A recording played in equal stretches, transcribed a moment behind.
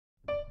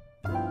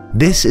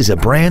This is a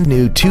brand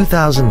new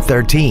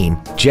 2013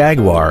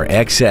 Jaguar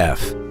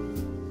XF.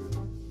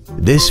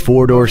 This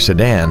four-door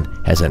sedan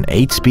has an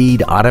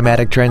 8-speed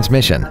automatic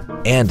transmission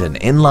and an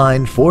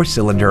inline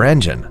 4-cylinder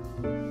engine.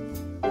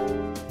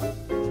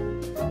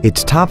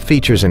 Its top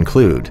features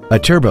include a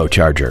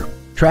turbocharger,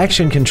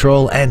 traction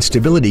control and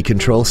stability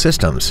control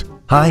systems,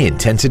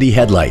 high-intensity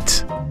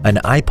headlights, an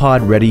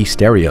iPod-ready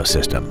stereo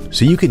system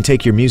so you can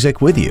take your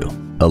music with you,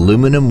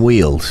 aluminum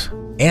wheels,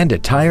 and a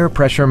tire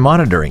pressure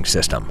monitoring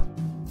system.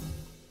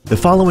 The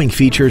following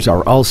features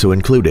are also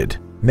included: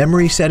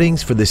 memory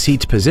settings for the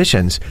seat's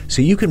positions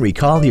so you can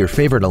recall your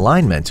favorite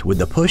alignments with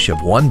the push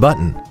of one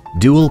button,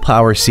 dual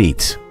power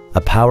seats,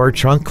 a power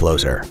trunk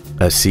closer,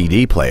 a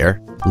CD player,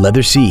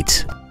 leather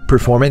seats,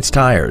 performance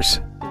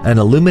tires, an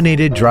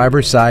illuminated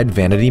driver's side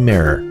vanity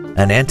mirror,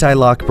 an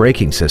anti-lock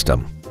braking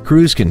system,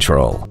 cruise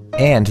control,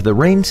 and the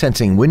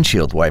rain-sensing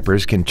windshield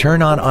wipers can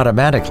turn on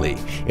automatically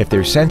if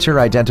their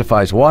sensor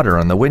identifies water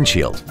on the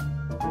windshield.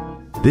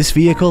 This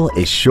vehicle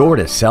is sure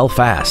to sell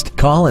fast.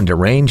 Call and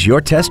arrange your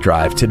test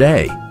drive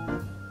today.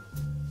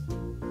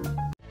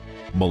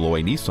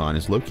 Melloy Nissan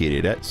is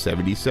located at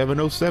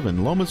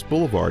 7707 Lomas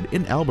Boulevard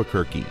in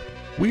Albuquerque.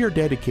 We are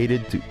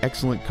dedicated to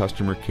excellent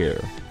customer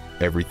care.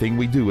 Everything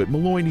we do at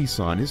Melloy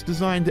Nissan is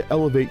designed to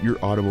elevate your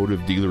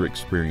automotive dealer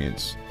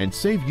experience and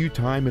save you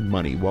time and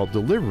money while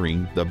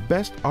delivering the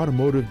best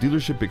automotive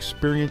dealership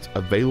experience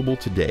available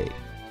today.